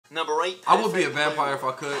Number 8. I would be a vampire if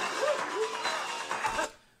I could.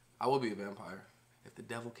 I would be a vampire. If the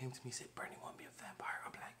devil came to me and said, Bernie, want to be a vampire?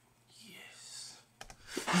 I'd be like, yes.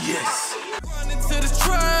 Yes. Running to the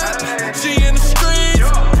trap, G in the streets,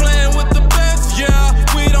 playing with the best, yeah,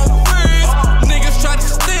 we don't freeze. Niggas try to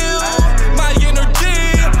steal my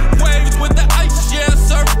energy. Waves with the ice, yeah,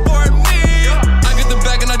 surfboard me. I get the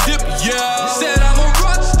bag and I dip, yeah. Said I'm a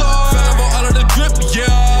rock star, fell over all of the drip,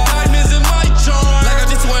 yeah. Diamonds in my charm, like I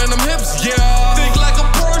just wearing them hips, yeah. Think like a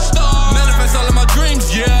porn star, manifest all of my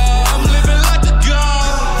dreams, yeah. I'm living like a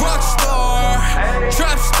god, RockStar,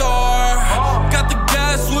 trap star. Got the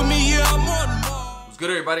gas with me, yeah, I'm on more. What's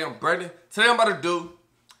good, everybody? I'm Brandon. Today I'm about to do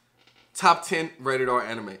top 10 rated R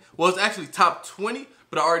anime. Well, it's actually top 20,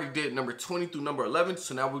 but I already did number 20 through number 11,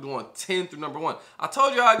 so now we're doing 10 through number 1. I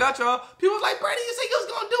told y'all I got y'all. People was like, Brandon, you said you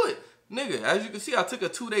was gonna do it. Nigga, as you can see, I took a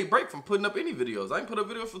 2-day break from putting up any videos. I ain't put up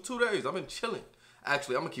videos for 2 days. I've been chilling.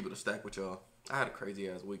 Actually, I'm gonna keep it a stack with y'all. I had a crazy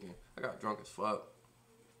ass weekend. I got drunk as fuck.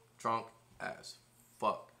 Drunk as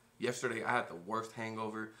fuck. Yesterday, I had the worst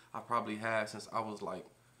hangover I probably had since I was like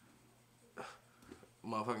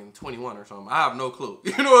motherfucking 21 or something. I have no clue.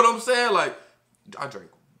 You know what I'm saying? Like, I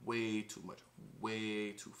drank way too much.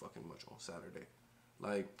 Way too fucking much on Saturday.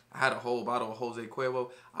 Like, I had a whole bottle of Jose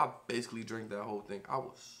Cuervo. I basically drank that whole thing. I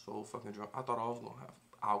was so fucking drunk. I thought I was going to have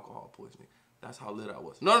alcohol poisoning. That's how lit I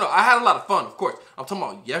was. No, I had a lot of fun, of course. I'm talking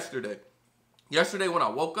about yesterday. Yesterday when I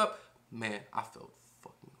woke up, man, I felt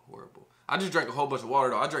fucking horrible. I just drank a whole bunch of water,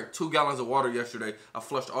 though. I drank 2 gallons of water yesterday. I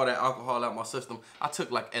flushed all that alcohol out my system. I took,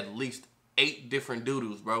 like, at least 8 different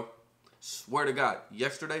doo-doos, bro. Swear to God.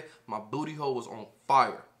 Yesterday, my booty hole was on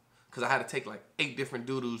fire. Because I had to take like 8 different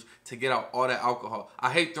doo-doos to get out all that alcohol. I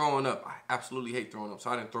hate throwing up. I absolutely hate throwing up, so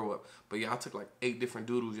I didn't throw up. But yeah, I took like 8 different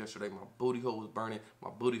doo-doos yesterday. My booty hole was burning.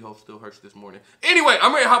 My booty hole still hurts this morning. Anyway,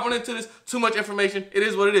 I'm ready to hop on into this. Too much information. It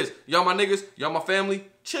is what it is. Y'all my niggas. Y'all my family.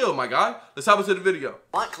 Chill, my guy. Let's hop into the video.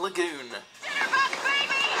 Black Lagoon.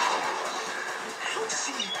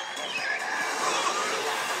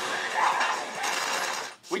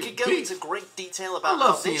 We could go into great detail about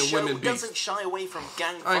how this show doesn't shy away from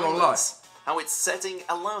gang violence, how its setting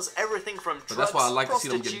allows everything from drugs, that's why I like to see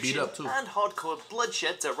them get beat up too, and hardcore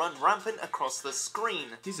bloodshed to run rampant across the screen.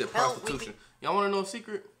 He said prostitution. Y'all want to know a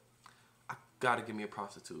secret? I gotta give me a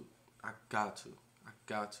prostitute. I got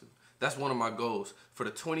to. That's one of my goals for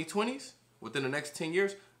the 2020s. Within the next 10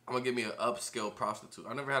 years, I'm gonna get me an upscale prostitute.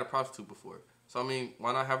 I never had a prostitute before. So, I mean,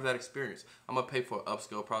 why not have that experience? I'm going to pay for an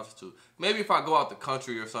upscale prostitute. Maybe if I go out the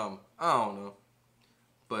country or something. I don't know.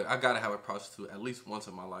 But I got to have a prostitute at least once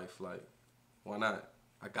in my life. Like, why not?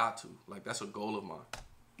 I got to. Like, that's a goal of mine.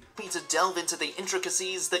 To delve into the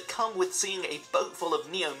intricacies that come with seeing a boat full of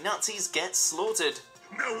neo-Nazis get slaughtered.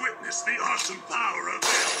 Now witness the awesome power of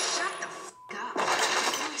hell. Shut the f*** up.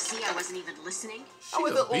 Can you see I wasn't even listening?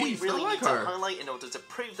 However, all we really need to highlight in order to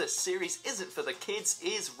prove this series isn't for the kids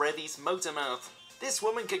is Revy's motor mouth. This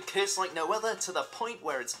woman could curse like no other to the point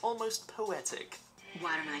where it's almost poetic.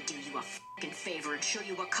 Why don't I do you a f***ing favor and show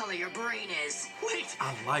you what color your brain is? Wait!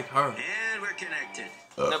 I like her. And we're connected.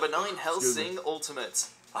 Number 9, Hellsing Ultimate.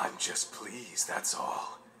 I'm just pleased, that's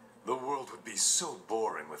all. The world would be so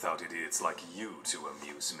boring without idiots like you to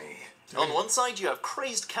amuse me. On one side, you have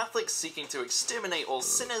crazed Catholics seeking to exterminate all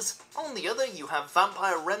sinners. On the other, you have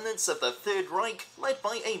vampire remnants of the Third Reich, led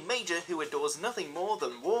by a major who adores nothing more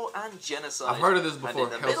than war and genocide. I've heard of this before,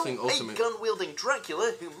 and in the Hellsing middle, Ultimate. a gun-wielding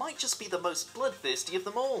Dracula who might just be the most bloodthirsty of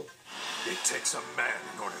them all. It takes a man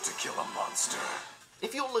in order to kill a monster.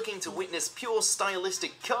 If you're looking to witness pure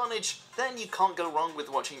stylistic carnage, then you can't go wrong with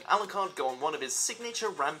watching Alucard go on one of his signature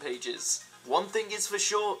rampages. One thing is for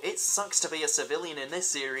sure, it sucks to be a civilian in this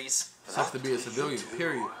series. Sucks to be a civilian,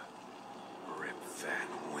 period. Rip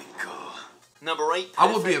Van Winkle. Number 8,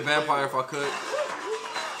 I would be a vampire if I could.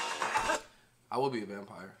 I would be a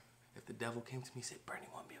vampire. If the devil came to me and said, Bernie,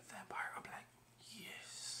 want to be a vampire? I'd be like,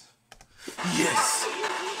 yes. Yes!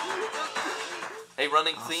 A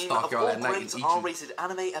running theme of all great R-rated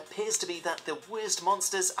anime appears to be that the worst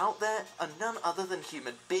monsters out there are none other than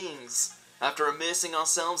human beings. After immersing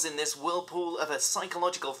ourselves in this whirlpool of a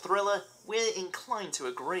psychological thriller, we're inclined to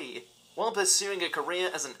agree. While pursuing a career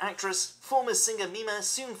as an actress, former singer Mima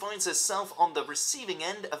soon finds herself on the receiving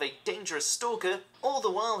end of a dangerous stalker, all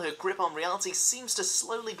the while her grip on reality seems to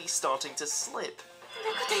slowly be starting to slip.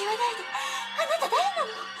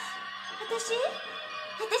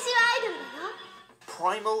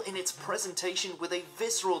 Primal in its presentation with a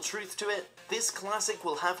visceral truth to it, this classic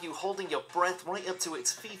will have you holding your breath right up to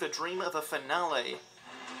its fever dream of a finale.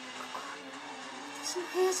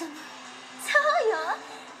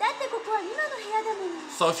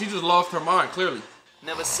 So she just lost her mind, clearly.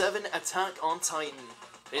 Number 7, Attack on Titan.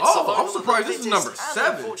 It's Oh, I'm survival of the surprised this is fittest, number and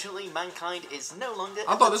 7. Unfortunately, mankind is no longer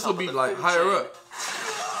I at thought the this top would be of the like food higher chain. up.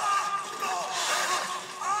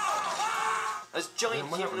 As giant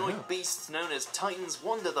Man, what happened humanoid here? beasts known as Titans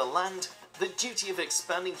wander the land, the duty of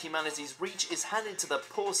expanding humanity's reach is handed to the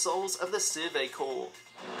poor souls of the Survey Corps.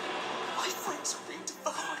 My friends are being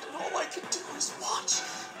devoured, and all I can do is watch.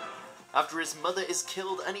 After his mother is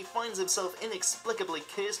killed and he finds himself inexplicably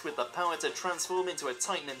cursed with the power to transform into a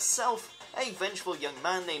Titan himself, a vengeful young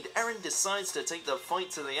man named Eren decides to take the fight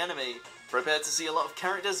to the enemy. Prepare to see a lot of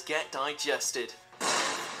characters get digested.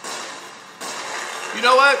 You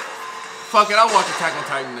know what? Fuck it, I'll watch Attack on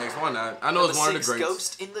Titan next. Why not? I know Number it's one of the 6, greats.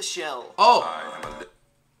 Ghost in the Shell. Oh,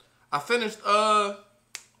 I finished. I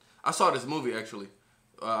saw this movie actually.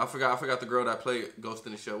 I forgot the girl that played Ghost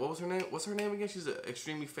in the Shell. What was her name? What's her name again? She's an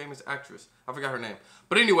extremely famous actress. I forgot her name.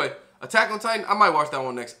 But anyway, Attack on Titan. I might watch that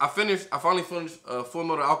one next. I finally finished Full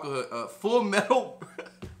Metal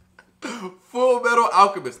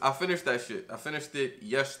Alchemist. I finished that shit. I finished it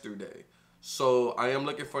yesterday. So I am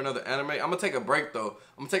looking for another anime. I'm gonna take a break though.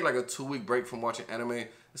 I'm gonna take like a 2-week break from watching anime.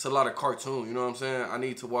 It's a lot of cartoon, you know what I'm saying? I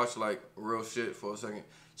need to watch like real shit for a second.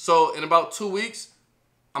 So in about 2 weeks,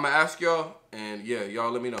 I'm gonna ask y'all, and yeah, y'all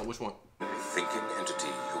let me know which one. Thinking entity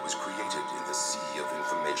who was created in the sea of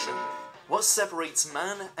information. What separates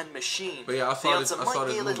man and machine? But yeah, I the saw answer this might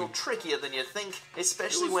be a movie. little trickier than you think,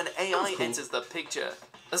 especially It was- when it was AI cool. enters the picture.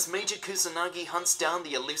 As Major Kusanagi hunts down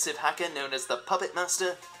the elusive hacker known as the Puppet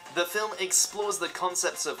Master, the film explores the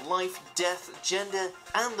concepts of life, death, gender,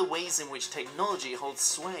 and the ways in which technology holds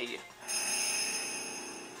sway.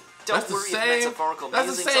 Don't That's the worry if same. metaphorical That's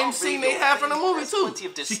the musings same aren't scene really they have your in the thing. movie There's too. plenty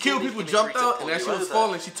of She killed disturbing people, imagery jumped to out, pull and as you she was over.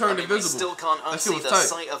 falling, she turned I mean, invisible. We still can't That shit unsee was the tight.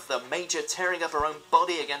 sight of the Major tearing up her own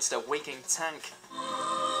body against a waking tank.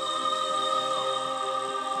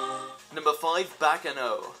 Number 5,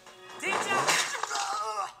 Bakano.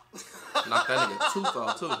 Knocked that nigga tooth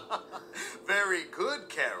out too. Very good,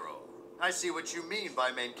 Carol. I see what you mean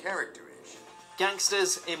by main character-ish.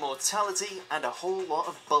 Gangsters, immortality, and a whole lot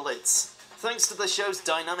of bullets. Thanks to the show's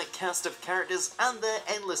dynamic cast of characters and their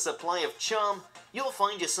endless supply of charm, you'll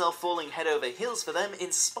find yourself falling head over heels for them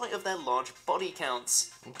in spite of their large body counts.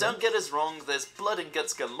 Don't get us wrong, there's blood and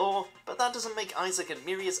guts galore, but that doesn't make Isaac and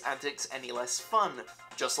Miria's antics any less fun.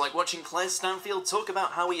 Just like watching Claire Stanfield talk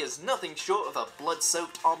about how he is nothing short of a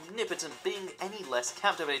blood-soaked, omnipotent being any less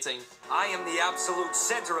captivating. I am the absolute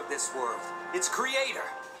center of this world. Its creator.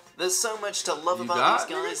 There's so much to love You about got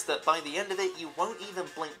these guys that by the end of it, you won't even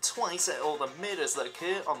blink twice at all the murders that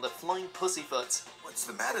occur on the Flying Pussyfoot. What's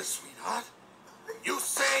the matter, sweetheart? You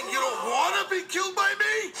saying you don't want to be killed by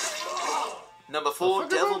me? Number 4,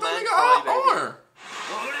 Fuck is wrong with Devilman that nigga Crybaby. arm?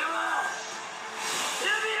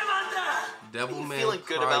 Devilman Feeling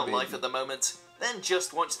good about Crybaby. life at the moment? Then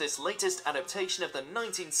just watch this latest adaptation of the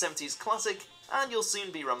 1970s classic, and you'll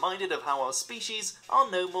soon be reminded of how our species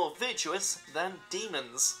are no more virtuous than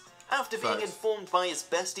demons. After being Facts. informed by his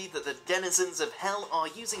bestie that the denizens of hell are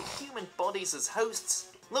using human bodies as hosts,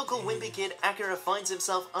 local wimpy kid Akira finds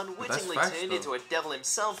himself unwittingly facts, turned though. into a devil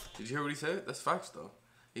himself. Did you hear what he said? That's facts though.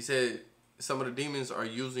 He said some of the demons are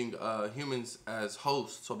using humans as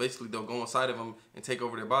hosts, so basically they'll go inside of them and take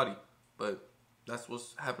over their body. But that's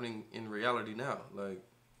what's happening in reality now. Like,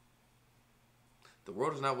 the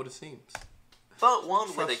world is not what it seems. But one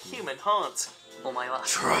with a Trust me. human heart.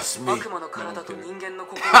 Trust me. I'm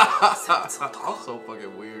So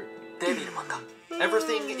fucking weird.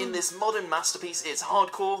 Everything in this modern masterpiece is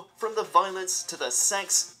hardcore, from the violence to the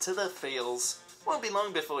sex to the feels. Won't be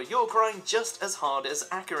long before you're crying just as hard as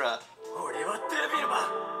Akira.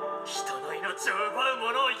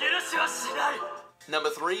 Number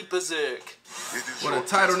 3, Berserk. With a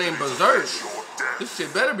title named Berserk. This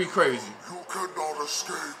shit better be crazy. You cannot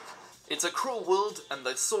escape. It's a cruel world, and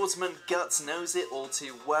the swordsman Guts knows it all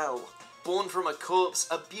too well. Born from a corpse,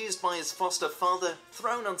 abused by his foster father,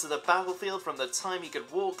 thrown onto the battlefield from the time he could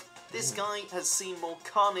walk, this guy has seen more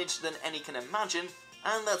carnage than any can imagine,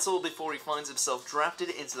 and that's all before he finds himself drafted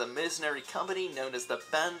into the mercenary company known as the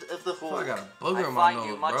Band of the Oh, I Hawk. got a booger I in my find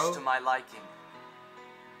you nose, much bro. to my liking.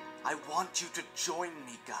 I want you to join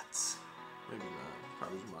me, Guts. Maybe not.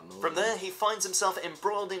 Probably my nose. From there, he finds himself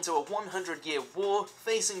embroiled into a 100-year war,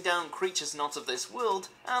 facing down creatures not of this world,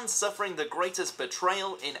 and suffering the greatest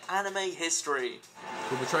betrayal in anime history.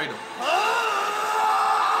 Who betrayed him?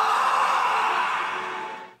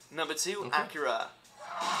 Number 2, Akira.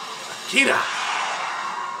 Kira!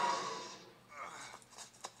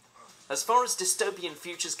 As far as dystopian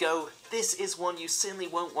futures go, this is one you certainly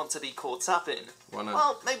won't want to be caught up in. Why not?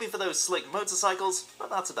 Well, maybe for those slick motorcycles, but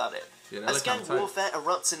that's about it. Yeah, that As look gang kinda tight. warfare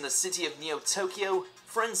erupts in the city of Neo-Tokyo,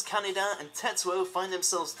 Friends Kaneda and Tetsuo find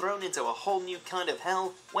themselves thrown into a whole new kind of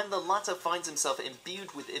hell when the latter finds himself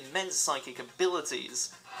imbued with immense psychic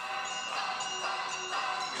abilities.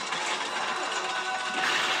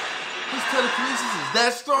 His telekinesis is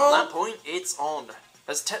that strong? At that point, it's on.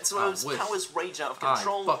 As Tetsuo's powers rage out of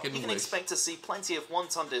control, you can expect to see plenty of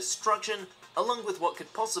wanton destruction, along with what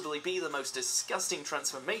could possibly be the most disgusting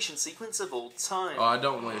transformation sequence of all time. Oh, I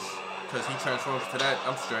don't wish, because he transforms to that.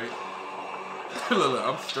 I'm straight. Look,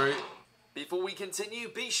 I'm straight. Before we continue,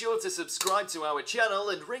 be sure to subscribe to our channel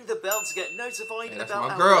and ring the bell to get notified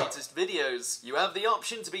about our latest videos. You have the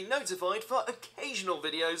option to be notified for occasional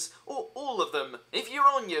videos or all of them. If you're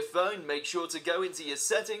on your phone, make sure to go into your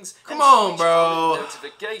settings and switch on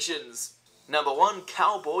notifications. Number 1,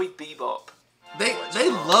 Cowboy Bebop. They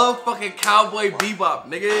love fucking Cowboy Bebop,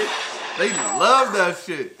 nigga. They love that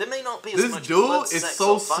shit. There may not be this as much dude is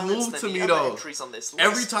so smooth to me though.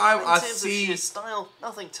 Every time I see,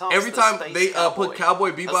 every time they put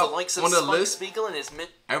Cowboy Bebop on the list,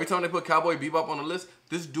 every time they put Cowboy Bebop on the list,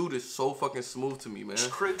 this dude is so fucking smooth to me, man.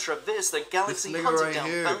 Crew traverse the galaxy, this nigga right down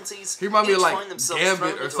here, bounties, he remind me of like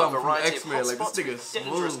Gambit or something from X-Men. Like this nigga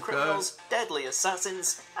smooth, cuz. Deadly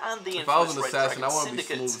assassins, and the if I was an assassin, I want to be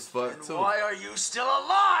smooth as fuck too. Why are you still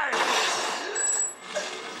alive?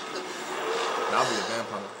 I'll be a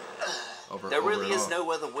vampire. There really is no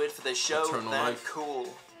other word for this show than cool.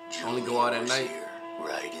 Only go out at night. Here,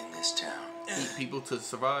 right in this town. Eat people to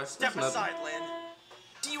survive. Step aside, Lynn.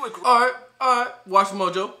 Do you agree? Alright. Watch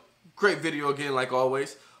Mojo. Great video again, like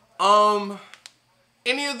always.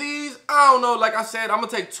 Any of these? I don't know. Like I said, I'm gonna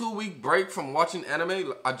take 2-week break from watching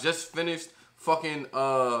anime. I just finished fucking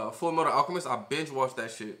Full Metal Alchemist. I binge watched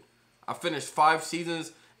that shit. I finished 5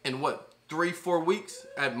 seasons in what? 3-4 weeks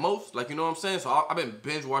at most, like, you know what I'm saying? So I've been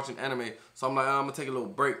binge watching anime, so I'm like, I'm gonna take a little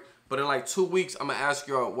break. But in like 2 weeks, I'm gonna ask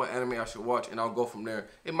y'all what anime I should watch, and I'll go from there.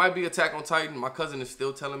 It might be Attack on Titan. My cousin is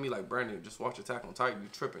still telling me, like, Brandon, just watch Attack on Titan. You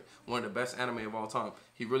tripping? One of the best anime of all time.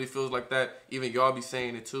 He really feels like that. Even y'all be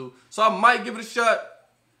saying it too. So I might give it a shot.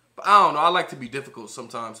 But I don't know. I like to be difficult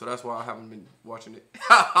sometimes, so that's why I haven't been watching it.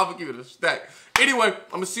 I'm gonna give it a stack. Anyway, I'm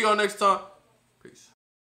gonna see y'all next time.